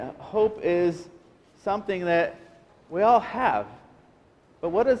hope is something that we all have. But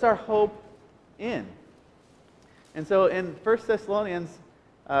what is our hope in? And so in 1 Thessalonians,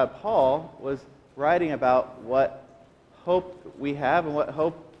 Paul was writing about what hope we have and what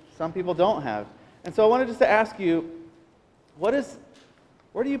hope some people don't have. And so I wanted just to ask you, where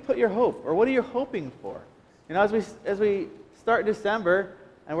do you put your hope? Or what are you hoping for? You know, as we start December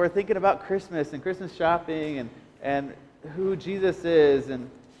and we're thinking about Christmas and Christmas shopping and who Jesus is,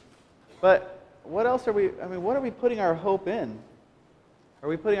 but what else what are we putting our hope in? Are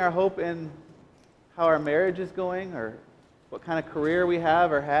we putting our hope in how our marriage is going, or what kind of career we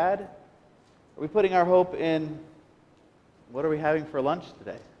have or had? Are we putting our hope in what are we having for lunch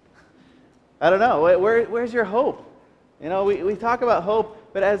today? I don't know. Where's your hope? You know, we talk about hope,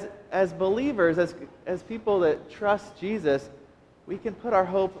 but as believers, as people that trust Jesus, we can put our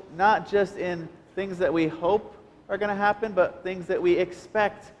hope not just in things that we hope are going to happen, but things that we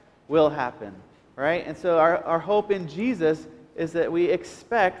expect will happen, right? And so our hope in Jesus is that we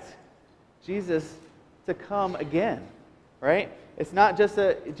expect Jesus to come again, right? It's not just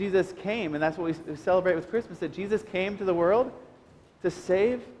that Jesus came, and that's what we celebrate with Christmas, that Jesus came to the world to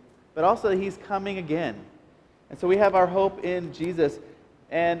save, but also that He's coming again. And so we have our hope in Jesus.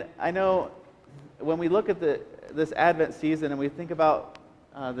 And I know when we look at this Advent season and we think about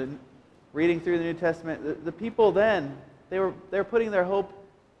reading through the New Testament, the people then, they were putting their hope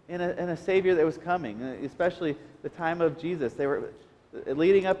in a Savior that was coming, especially the time of Jesus. They were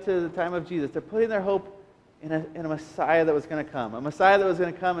leading up to the time of Jesus. They're putting their hope in a Messiah that was going to come, a Messiah that was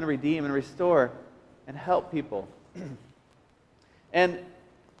going to come and redeem and restore and help people. And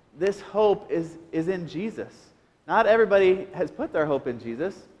this hope is in Jesus. Not everybody has put their hope in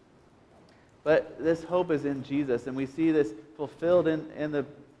Jesus, but this hope is in Jesus, and we see this fulfilled in the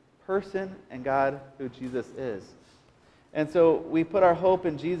person and God who Jesus is. And so we put our hope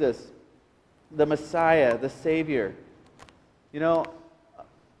in Jesus, the Messiah, the Savior. You know,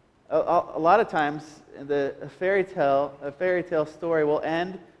 a lot of times a fairy tale story will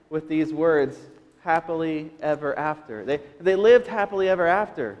end with these words, happily ever after. They lived happily ever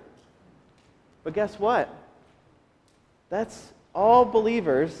after. But guess what? That's all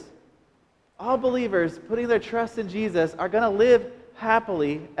believers putting their trust in Jesus are going to live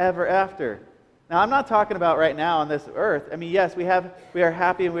happily ever after. Now, I'm not talking about right now on this earth. I mean, yes, we are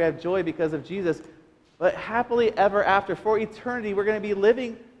happy and we have joy because of Jesus, but happily ever after, for eternity, we're going to be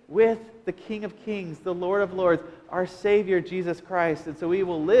living with the King of Kings, the Lord of Lords, our Savior, Jesus Christ. And so we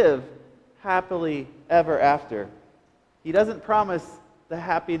will live happily ever after. He doesn't promise the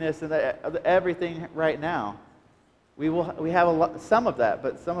happiness and everything right now. We have some of that,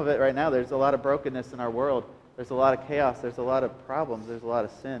 but some of it right now, there's a lot of brokenness in our world. There's a lot of chaos. There's a lot of problems. There's a lot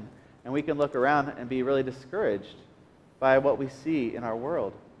of sin. And we can look around and be really discouraged by what we see in our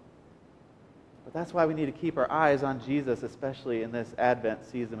world. But that's why we need to keep our eyes on Jesus, especially in this Advent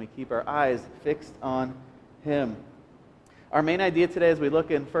season. We keep our eyes fixed on Him. Our main idea today as we look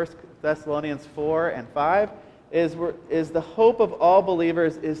in 1 Thessalonians 4 and 5 is the hope of all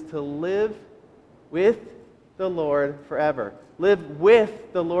believers is to live with the Lord forever. Live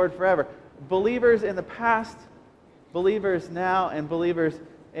with the Lord forever. Believers in the past, believers now, and believers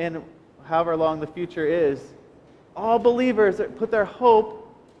in however long the future is, all believers that put their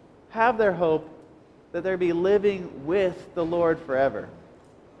hope, have their hope, that they'll be living with the Lord forever.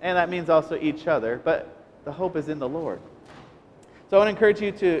 And that means also each other, but the hope is in the Lord. So I want to encourage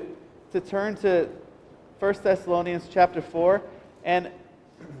you to turn to 1 Thessalonians chapter 4, and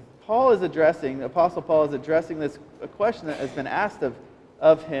the Apostle Paul is addressing a question that has been asked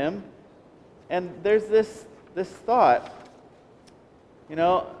of him. And there's this thought, you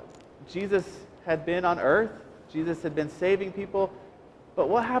know, Jesus had been on earth, Jesus had been saving people, but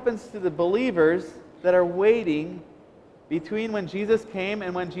what happens to the believers that are waiting between when Jesus came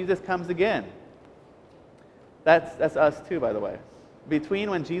and when Jesus comes again? That's us too, by the way. Between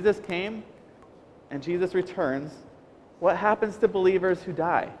when Jesus came and Jesus returns, what happens to believers who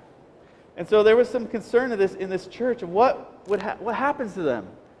die? And so there was some concern in this church of what happens to them,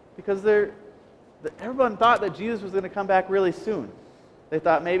 because everyone thought that Jesus was going to come back really soon. They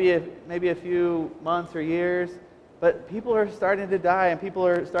thought maybe a few months or years, but people are starting to die and people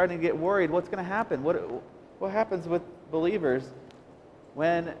are starting to get worried. What's going to happen? What happens with believers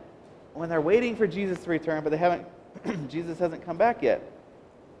when they're waiting for Jesus to return, but Jesus hasn't come back yet?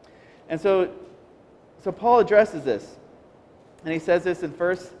 And so Paul addresses this, and he says this in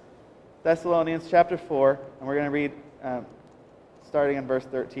 1 Thessalonians chapter 4, and we're going to read starting in verse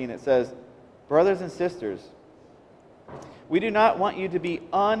 13. It says, "Brothers and sisters, we do not want you to be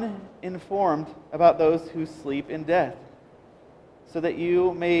uninformed about those who sleep in death, so that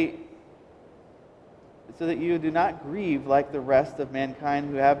you do not grieve like the rest of mankind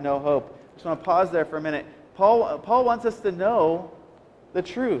who have no hope. I just want to pause there for a minute. Paul wants us to know the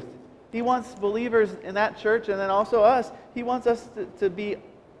truth. He wants believers in that church, and then also us, he wants us to be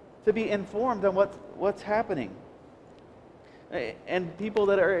informed on what's happening. And people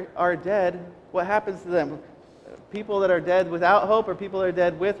that are dead, what happens to them? People that are dead without hope, or people that are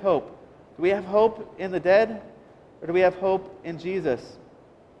dead with hope? Do we have hope in the dead, or do we have hope in Jesus?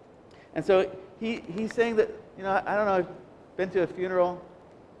 And so he's saying that, I don't know, I've been to a funeral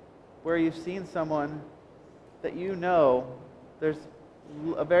where you've seen someone that there's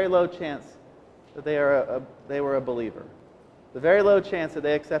a very low chance that they were a believer. The very low chance that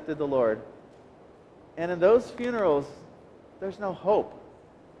they accepted the Lord. And in those funerals, there's no hope.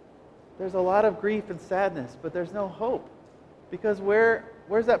 There's a lot of grief and sadness, but there's no hope. Because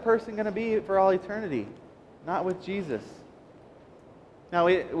where's that person going to be for all eternity? Not with Jesus. Now,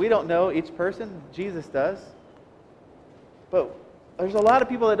 we don't know each person. Jesus does. But there's a lot of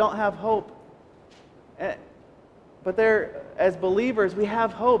people that don't have hope. But as believers, we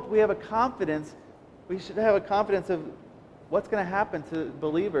have hope. We have a confidence. We should have a confidence of what's going to happen to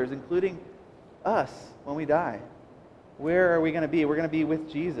believers, including us, when we die. Where are we going to be? We're going to be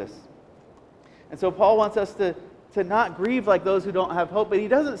with Jesus. And so Paul wants us to not grieve like those who don't have hope, but he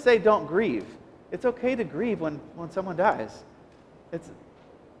doesn't say don't grieve. It's okay to grieve when someone dies. It's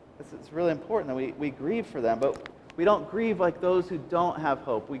really important that we grieve for them, but we don't grieve like those who don't have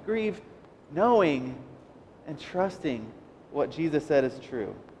hope. We grieve knowing and trusting what Jesus said is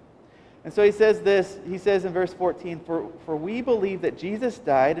true. And so he says this, he says in verse 14, for we believe that Jesus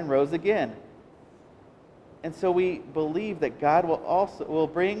died and rose again. And so we believe that God will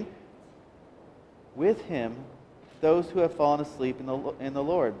bring with him those who have fallen asleep in the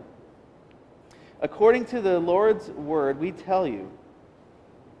Lord. According to the Lord's word, we tell you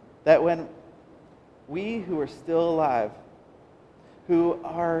that when we who are still alive, who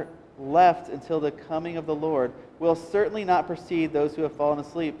are left until the coming of the Lord, will certainly not precede those who have fallen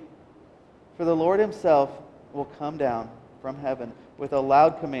asleep. For the Lord himself will come down from heaven with a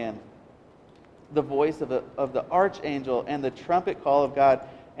loud command, the voice of the archangel, and the trumpet call of God,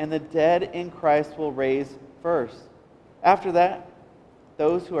 and the dead in Christ will raise first. After that,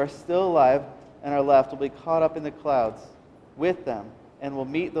 those who are still alive and are left will be caught up in the clouds with them and will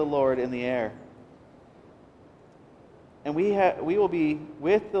meet the Lord in the air. And we will be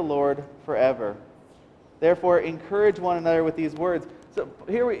with the Lord forever. Therefore, encourage one another with these words. So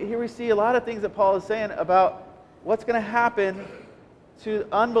here we see a lot of things that Paul is saying about what's going to happen to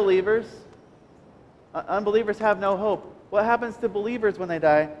unbelievers. Unbelievers have no hope. What happens to believers when they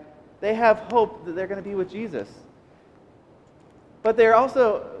die? They have hope that they're going to be with Jesus. But they're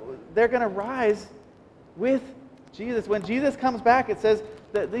going to rise with Jesus. When Jesus comes back, it says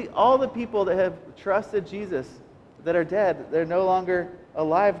that all the people that have trusted Jesus, that are dead, they're no longer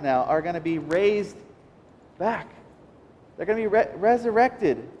alive now, are going to be raised back. They're going to be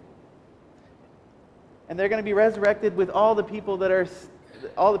resurrected. And they're going to be resurrected with all the people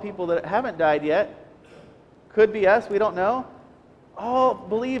that haven't died yet. Could be us, we don't know. All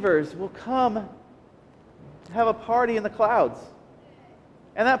believers will come have a party in the clouds.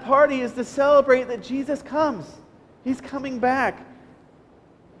 And that party is to celebrate that Jesus comes. He's coming back.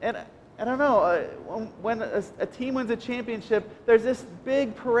 And I don't know, when a team wins a championship, there's this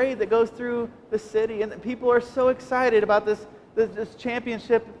big parade that goes through the city, and people are so excited about this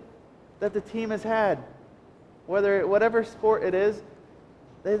championship that the team has had. Whatever sport it is,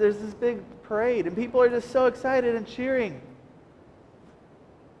 there's this big parade, and people are just so excited and cheering.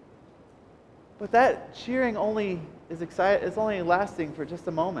 But that cheering is only lasting for just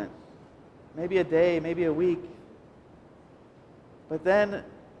a moment, maybe a day, maybe a week. But then,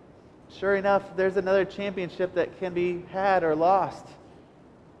 sure enough, there's another championship that can be had or lost.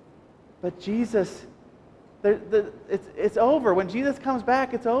 But Jesus, it's over. When Jesus comes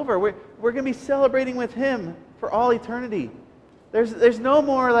back, it's over. We're going to be celebrating with him for all eternity. There's no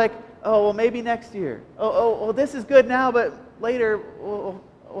more like, oh, well, maybe next year. Oh, well, this is good now, but later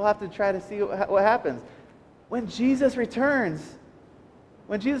we'll have to try to see what happens. When Jesus returns,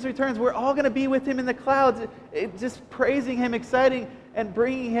 we're all going to be with him in the clouds, just praising him, exciting, and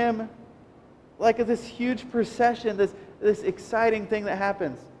bringing him like this huge procession, this exciting thing that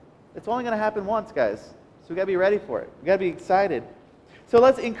happens. It's only going to happen once, guys. So we've got to be ready for it. We've got to be excited. So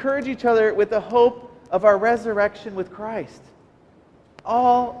let's encourage each other with the hope of our resurrection with Christ.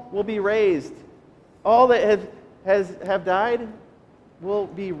 All will be raised. All that have died will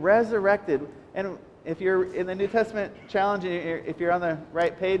be resurrected. And if you're in the New Testament challenge, if you're on the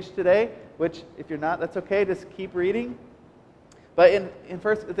right page today, which if you're not, that's okay, just keep reading. But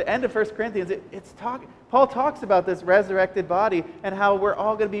at the end of 1 Corinthians, Paul talks about this resurrected body and how we're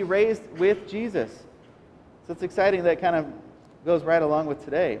all going to be raised with Jesus. So it's exciting that kind of goes right along with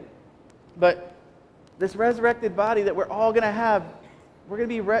today. But this resurrected body that we're all going to have, we're going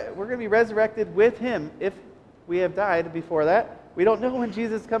to be resurrected with Him if we have died before that. We don't know when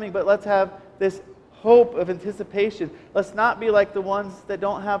Jesus is coming, but let's have this hope of anticipation. Let's not be like the ones that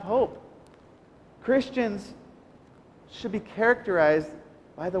don't have hope. Christians should be characterized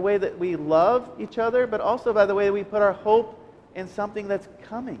by the way that we love each other, but also by the way that we put our hope in something that's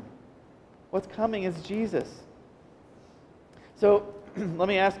coming. What's coming is Jesus. So let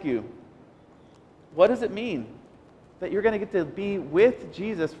me ask you, what does it mean that you're going to get to be with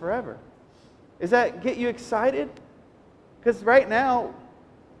Jesus forever? Does that get you excited? Because right now,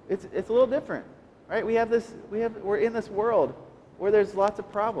 it's a little different, right? We're in this world where there's lots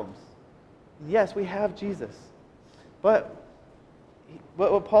of problems. And yes, we have Jesus. But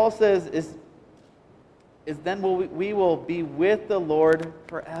what Paul says is then we will be with the Lord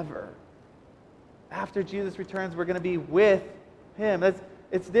forever. After Jesus returns, we're going to be with Him.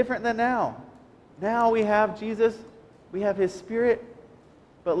 It's different than now. Now we have Jesus, we have His Spirit,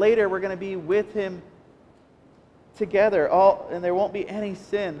 but later we're going to be with Him together. And there won't be any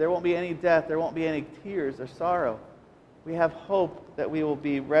sin, there won't be any death, there won't be any tears or sorrow. We have hope that we will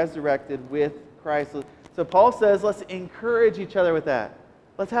be resurrected with Christ. So Paul says, let's encourage each other with that.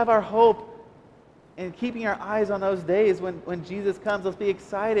 Let's have our hope in keeping our eyes on those days when Jesus comes. Let's be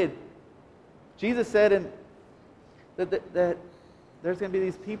excited. Jesus said that there's going to be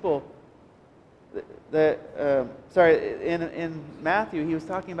these people in Matthew, he was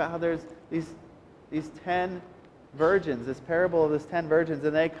talking about how there's these 10 virgins, this parable of these 10 virgins,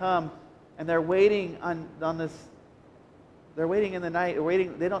 and they come and they're waiting on this, they're waiting in the night,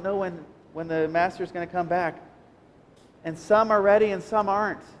 they don't know when the master's going to come back. And some are ready and some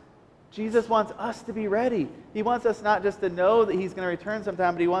aren't. Jesus wants us to be ready. He wants us not just to know that He's going to return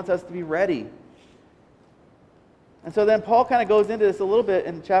sometime, but He wants us to be ready. And so then Paul kind of goes into this a little bit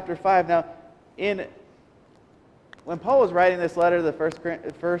in chapter 5. Now, when Paul was writing this letter, the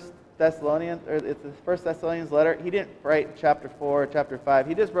First Thessalonians letter, he didn't write chapter 4 or chapter 5.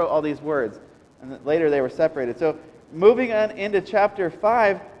 He just wrote all these words, and later they were separated. So moving on into chapter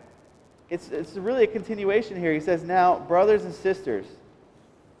 5, it's really a continuation here. He says, now, brothers and sisters,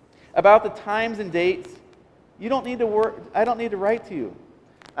 about the times and dates, I don't need to write to you.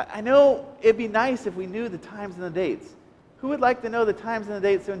 I know it'd be nice if we knew the times and the dates. Who would like to know the times and the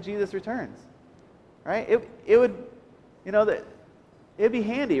dates when Jesus returns? Right? It would, it'd be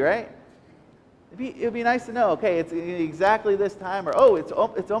handy, right? It'd be nice to know, okay, it's exactly this time, or oh,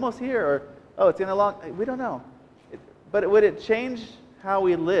 it's almost here, or oh, it's in a long, we don't know. But would it change how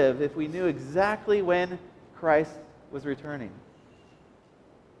we live if we knew exactly when Christ was returning?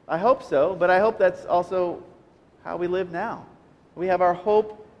 I hope so, but I hope that's also how we live now. We have our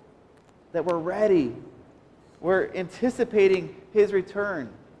hope that we're ready. We're anticipating His return.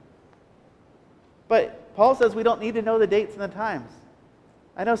 But Paul says we don't need to know the dates and the times.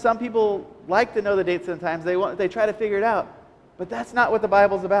 I know some people like to know the dates and the times. They try to figure it out. But that's not what the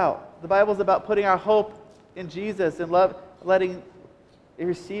Bible's about. The Bible's about putting our hope in Jesus and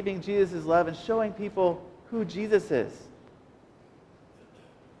receiving Jesus' love and showing people who Jesus is.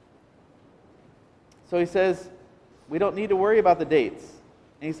 So he says, we don't need to worry about the dates.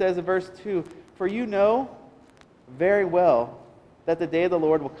 And he says in verse 2, for you know very well that the day of the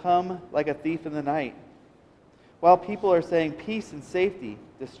Lord will come like a thief in the night. While people are saying peace and safety,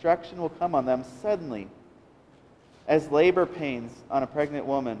 destruction will come on them suddenly, as labor pains on a pregnant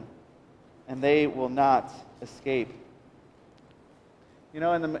woman, and they will not escape.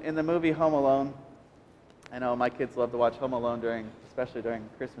 In the movie Home Alone, I know my kids love to watch Home Alone especially during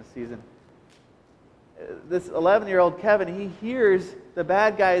Christmas season. This 11-year-old Kevin, he hears the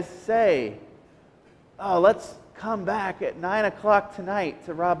bad guys say, oh, let's come back at 9 o'clock tonight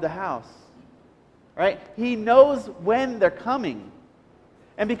to rob the house. Right? He knows when they're coming.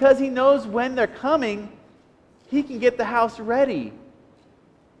 And because he knows when they're coming, he can get the house ready.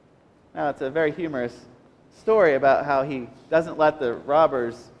 Now, it's a very humorous story about how he doesn't let the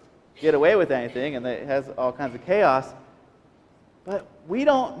robbers get away with anything, and it has all kinds of chaos. But we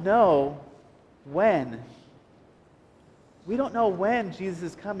don't know when. We don't know when Jesus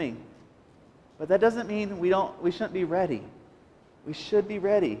is coming. But that doesn't mean we shouldn't be ready. We should be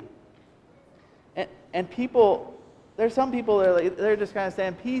ready. And people, there's some people that they're just kind of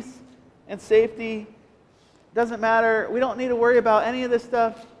saying peace and safety doesn't matter. We don't need to worry about any of this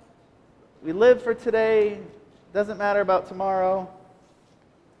stuff. We live for today. Doesn't matter about tomorrow.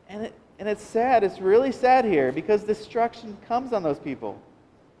 And And it's sad. It's really sad here because destruction comes on those people.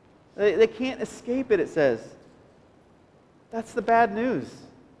 They can't escape it, it says. That's the bad news.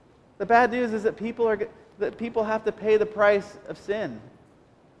 The bad news is that people have to pay the price of sin.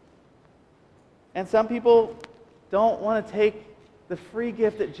 And some people don't want to take the free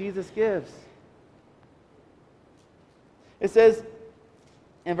gift that Jesus gives. It says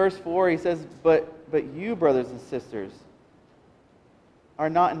in verse 4, he says, But you, brothers and sisters, are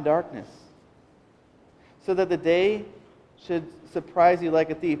not in darkness, so that the day should surprise you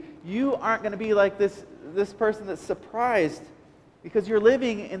like a thief. You aren't going to be like this person that's surprised because you're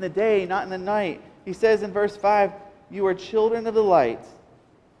living in the day, not in the night. He says in verse 5, you are children of the light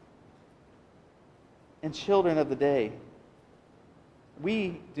and children of the day.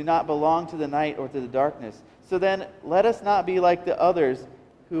 We do not belong to the night or to the darkness. So then, let us not be like the others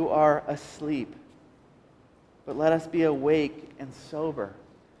who are asleep, but let us be awake and sober.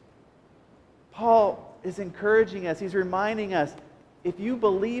 Paul is encouraging us. He's reminding us, if you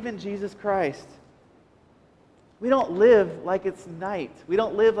believe in Jesus Christ, we don't live like it's night. We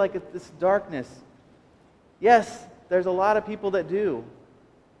don't live like it's this darkness. Yes, there's a lot of people that do.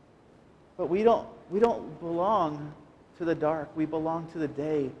 But we don't belong to the dark. We belong to the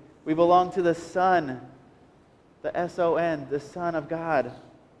day. We belong to the Son, the S-O-N, the Son of God.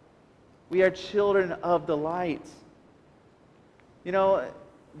 We are children of the light. You know,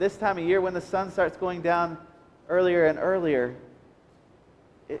 this time of year when the sun starts going down earlier and earlier,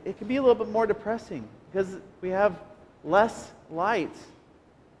 it can be a little bit more depressing because we have less light,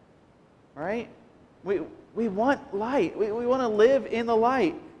 right? We want light. We want to live in the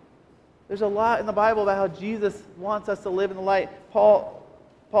light. There's a lot in the Bible about how Jesus wants us to live in the light. Paul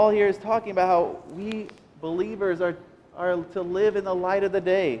here is talking about how we believers are to live in the light of the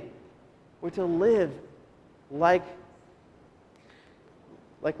day. We're to live like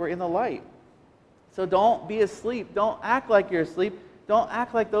we're in the light. So don't be asleep. Don't act like you're asleep. Don't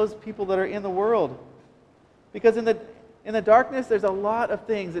act like those people that are in the world. Because in the darkness, there's a lot of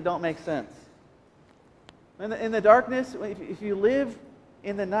things that don't make sense. In the darkness, if you live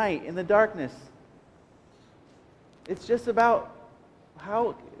in the night, in the darkness, it's just about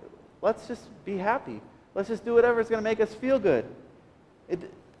let's just be happy. Let's just do whatever is going to make us feel good.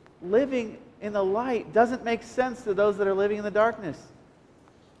 Living in the light doesn't make sense to those that are living in the darkness.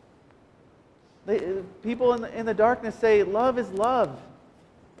 People in the darkness say, love is love.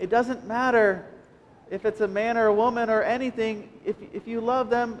 It doesn't matter if it's a man or a woman or anything. If you love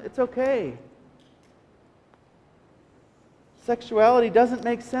them, it's okay. Sexuality doesn't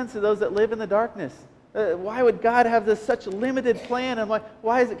make sense to those that live in the darkness. Why would God have this such limited plan? And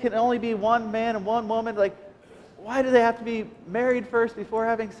why can it only be one man and one woman? Like, why do they have to be married first before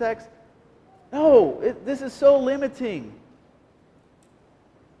having sex? No, this is so limiting.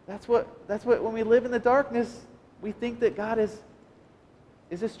 That's what when we live in the darkness, we think that God is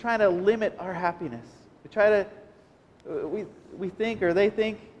just trying to limit our happiness. We think, or they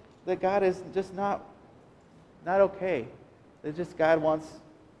think, that God is just not okay. That just God wants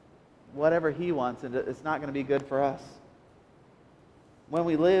whatever He wants, and it's not going to be good for us.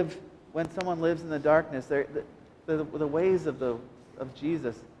 When someone lives in the darkness, the ways of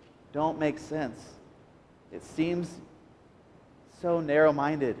Jesus don't make sense. It seems so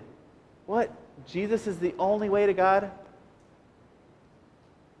narrow-minded. What? Jesus is the only way to God?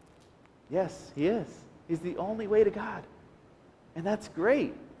 Yes, He is. He's the only way to God. And that's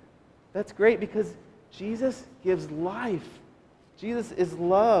great. That's great because Jesus gives life. Jesus is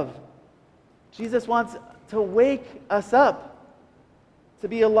love. Jesus wants to wake us up to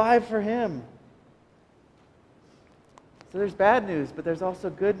be alive for Him. So there's bad news, but there's also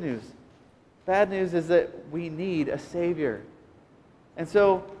good news. Bad news is that we need a Savior. And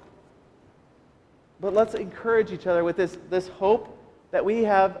so, but let's encourage each other with this hope that we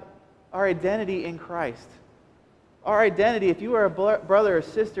have our identity in Christ. Our identity, if you are a brother or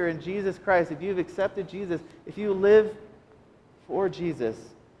sister in Jesus Christ, if you've accepted Jesus, if you live for Jesus,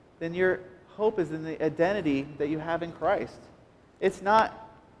 then your hope is in the identity that you have in Christ. It's not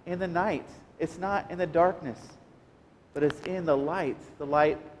in the night. It's not in the darkness. But it's in the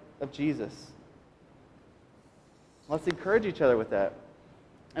light of Jesus. Let's encourage each other with that.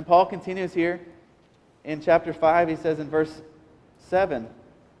 And Paul continues here in chapter 5. He says in verse 7,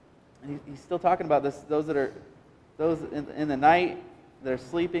 and he's still talking about this, those in the night that are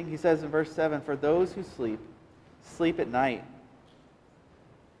sleeping. He says in verse 7, for those who sleep at night.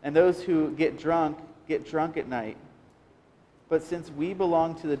 And those who get drunk at night. But since we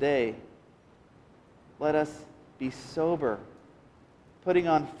belong to the day, let us be sober, putting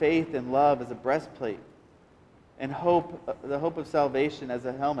on faith and love as a breastplate, and the hope of salvation as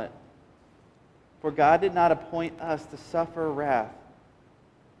a helmet. For God did not appoint us to suffer wrath,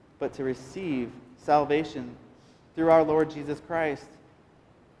 but to receive salvation through our Lord Jesus Christ.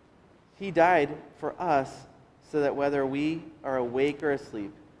 He died for us so that whether we are awake or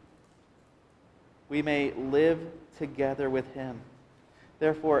asleep, we may live together with him.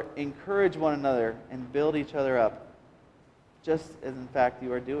 Therefore, encourage one another and build each other up, just as in fact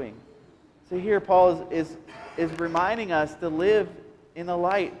you are doing. So here Paul is reminding us to live in the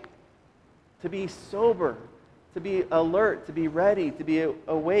light, to be sober, to be alert, to be ready, to be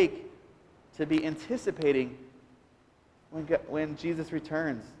awake, to be anticipating when Jesus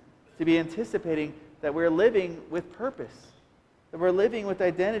returns, to be anticipating that we're living with purpose, that we're living with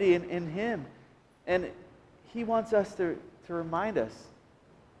identity in him. And he wants us to remind us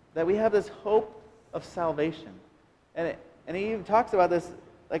that we have this hope of salvation. And he even talks about this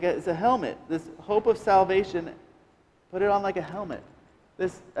like it's a helmet, this hope of salvation. Put it on like a helmet.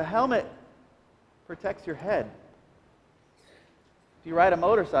 A helmet protects your head. If you ride a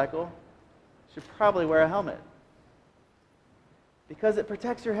motorcycle, you should probably wear a helmet, because it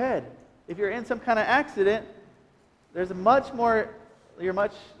protects your head. If you're in some kind of accident, you have a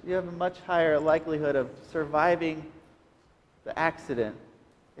much higher likelihood of surviving the accident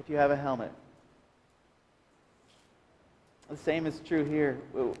if you have a helmet. The same is true here.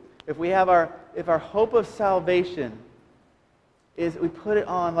 If our hope of salvation is we put it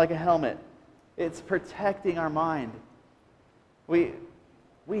on like a helmet, it's protecting our mind. We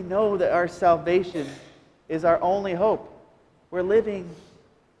know that our salvation is our only hope. We're living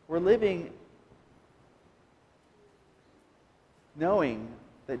knowing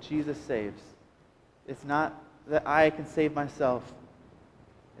that Jesus saves. It's not that I can save myself.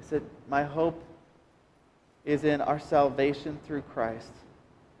 It's that my hope is in our salvation through Christ.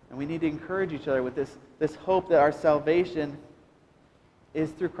 And we need to encourage each other with this hope that our salvation is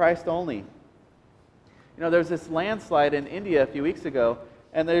through Christ only. You know, there was this landslide in India a few weeks ago,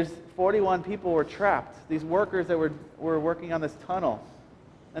 and there's 41 people were trapped. These workers that were working on this tunnel.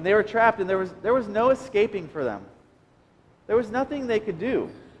 And they were trapped, and there was no escaping for them. There was nothing they could do.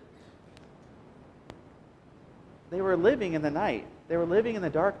 They were living in the night. They were living in the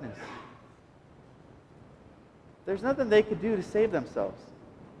darkness. There's nothing they could do to save themselves.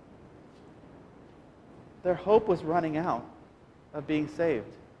 Their hope was running out of being saved.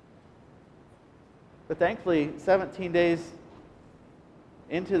 But thankfully, 17 days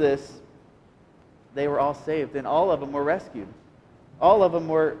into this, they were all saved, and all of them were rescued. All of them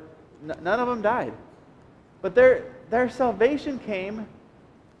were, none of them died. But their salvation came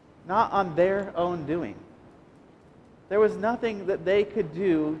not on their own doing. There was nothing that they could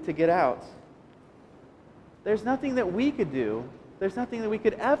do to get out. There's nothing that we could do. There's nothing that we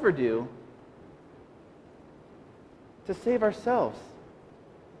could ever do to save ourselves.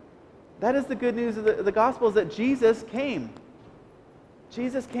 That is the good news of the gospel, is that Jesus came.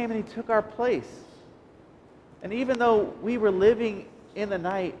 Jesus came and he took our place. And even though we were living in the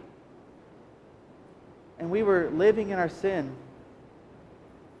night and we were living in our sin,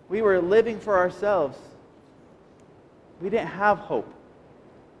 we were living for ourselves, we didn't have hope.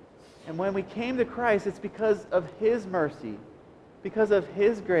 And when we came to Christ, it's because of his mercy, because of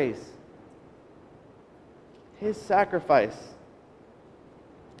his grace, his sacrifice.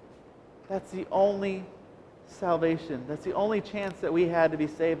 That's the only salvation. That's the only chance that we had to be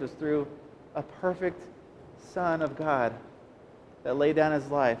saved, was through a perfect Son of God that laid down his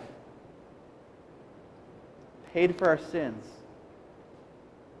life, paid for our sins,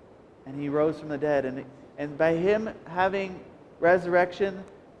 and he rose from the dead. And by him having resurrection,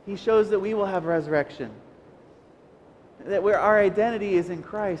 he shows that we will have resurrection. That our identity is in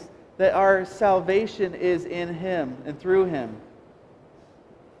Christ. That our salvation is in him and through him.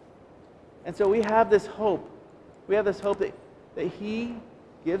 And so we have this hope. We have this hope that he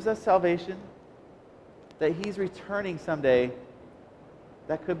gives us salvation, that he's returning someday.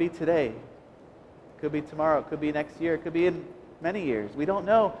 That could be today. It could be tomorrow. It could be next year. It could be in many years. We don't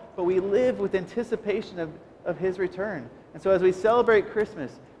know, but we live with anticipation of his return. And so as we celebrate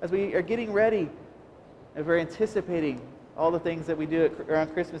Christmas, as we are getting ready, as we're anticipating all the things that we do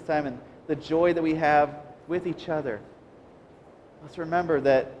around Christmas time and the joy that we have with each other, let's remember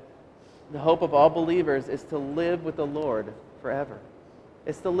that the hope of all believers is to live with the Lord forever.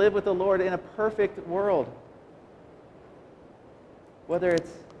 It's to live with the Lord in a perfect world. Whether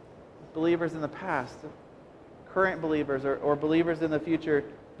it's believers in the past, current believers, or believers in the future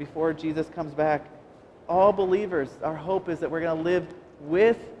before Jesus comes back, all believers, our hope is that we're going to live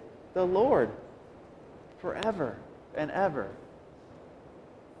with the Lord forever and ever.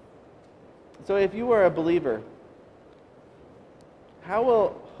 So if you are a believer, how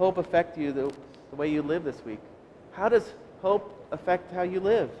will hope affect you the way you live this week? How does hope affect how you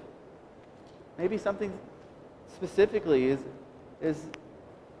live? Maybe something specifically is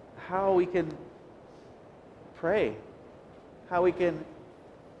how we can pray, how we can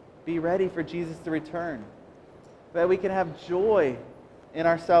be ready for Jesus to return, that we can have joy in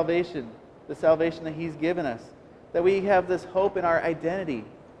our salvation, the salvation that He's given us, that we have this hope in our identity,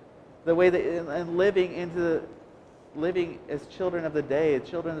 the way that in living as children of the day, as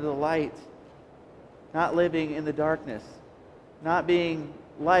children of the light, not living in the darkness, not being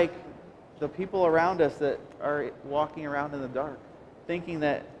like the people around us that are walking around in the dark, thinking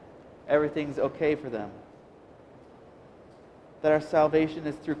that everything's okay for them. That our salvation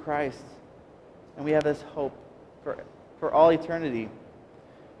is through Christ, and we have this hope for all eternity.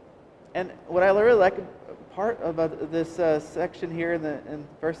 And what I really like part about this section here in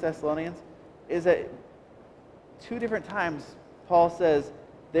 1 Thessalonians is that 2 different times Paul says,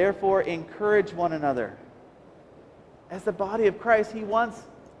 therefore encourage one another. As the body of Christ, he wants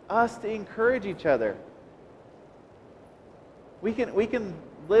us to encourage each other. We can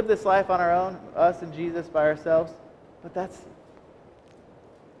live this life on our own, us and Jesus by ourselves, but that's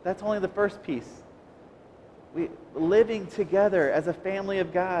only the first piece. We living together as a family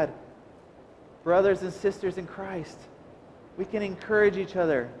of God, brothers and sisters in Christ. We can encourage each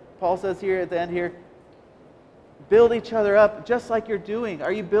other. Paul says here at the end here, build each other up just like you're doing.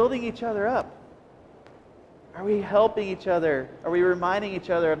 Are you building each other up? Are we helping each other? Are we reminding each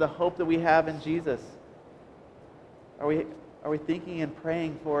other of the hope that we have in Jesus? Are we thinking and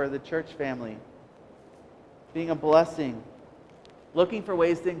praying for the church family? Being a blessing. Looking for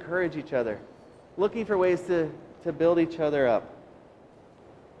ways to encourage each other. Looking for ways to build each other up.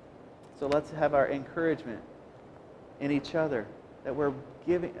 So let's have our encouragement in each other. That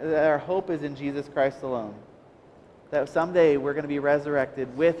our hope is in Jesus Christ alone. That someday we're going to be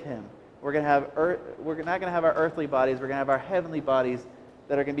resurrected with Him. We're not going to have our earthly bodies. We're going to have our heavenly bodies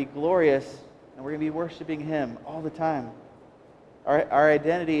that are going to be glorious, and we're going to be worshiping Him all the time. Our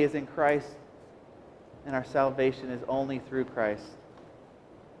identity is in Christ, and our salvation is only through Christ.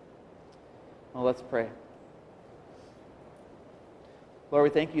 Well, let's pray. Lord, we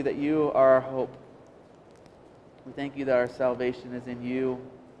thank You that You are our hope. We thank You that our salvation is in You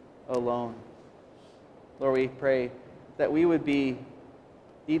alone. Lord, we pray that we would be,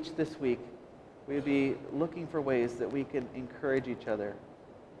 each this week, we would be looking for ways that we can encourage each other,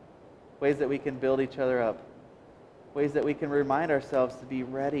 ways that we can build each other up, ways that we can remind ourselves to be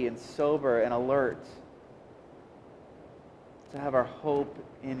ready and sober and alert, to have our hope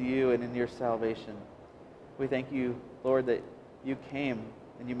in You and in Your salvation. We thank You, Lord, that You came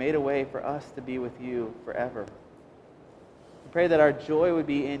and You made a way for us to be with You forever. We pray that our joy would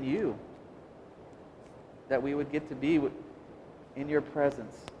be in You, that we would get to be in Your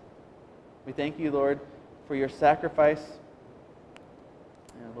presence. We thank You, Lord, for Your sacrifice.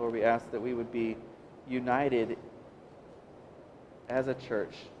 And Lord, we ask that we would be united as a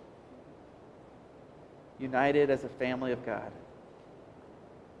church, united as a family of God,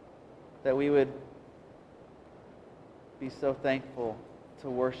 that we would be so thankful to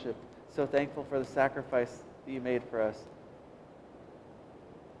worship, so thankful for the sacrifice that You made for us,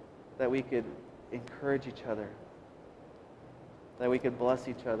 that we could encourage each other, that we could bless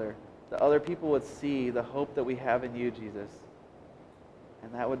each other, that other people would see the hope that we have in You, Jesus,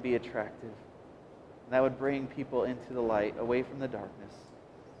 and that would be attractive. And that would bring people into the light, away from the darkness.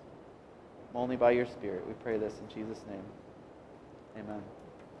 Only by Your Spirit. We pray this in Jesus' name. Amen.